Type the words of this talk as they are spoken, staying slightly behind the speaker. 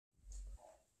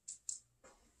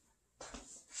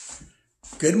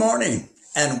Good morning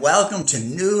and welcome to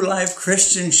New Life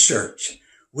Christian Church.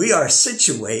 We are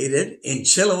situated in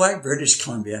Chilliwack, British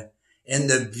Columbia in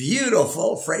the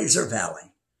beautiful Fraser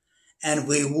Valley. And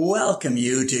we welcome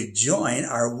you to join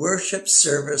our worship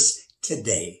service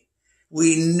today.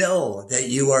 We know that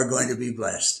you are going to be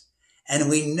blessed. And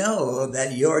we know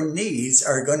that your needs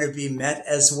are going to be met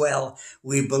as well.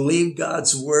 We believe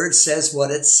God's word says what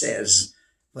it says.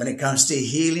 When it comes to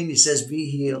healing, he says,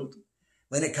 be healed.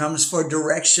 When it comes for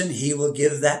direction, he will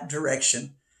give that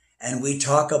direction. And we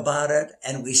talk about it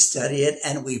and we study it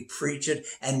and we preach it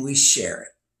and we share it.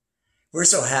 We're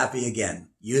so happy again.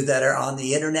 You that are on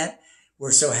the internet,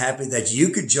 we're so happy that you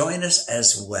could join us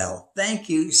as well. Thank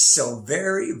you so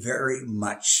very, very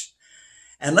much.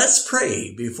 And let's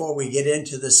pray before we get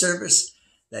into the service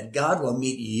that God will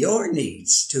meet your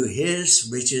needs to his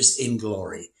riches in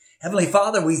glory. Heavenly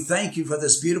Father, we thank you for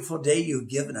this beautiful day you've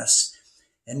given us.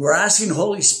 And we're asking,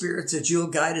 Holy Spirit, that you'll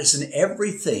guide us in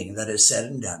everything that is said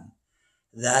and done,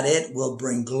 that it will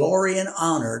bring glory and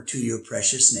honor to your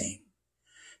precious name.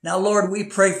 Now, Lord, we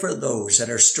pray for those that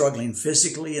are struggling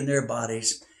physically in their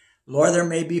bodies. Lord, there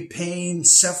may be pain,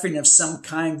 suffering of some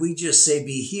kind. We just say,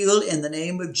 be healed in the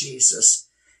name of Jesus.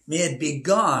 May it be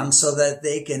gone so that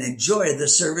they can enjoy the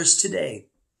service today.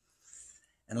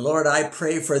 And Lord, I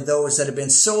pray for those that have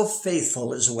been so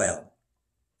faithful as well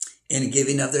in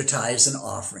giving of their tithes and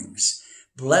offerings.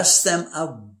 Bless them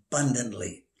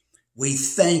abundantly. We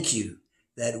thank you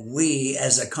that we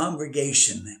as a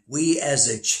congregation, we as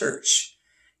a church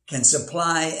can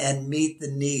supply and meet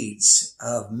the needs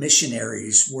of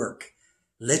missionaries' work,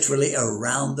 literally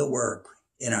around the world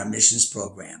in our missions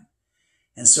program.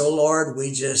 And so, Lord,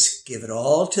 we just give it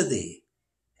all to thee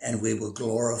and we will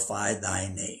glorify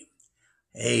thy name.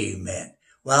 Amen.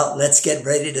 Well, let's get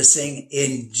ready to sing.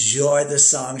 Enjoy the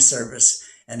song service.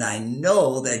 And I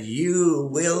know that you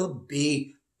will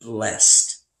be blessed.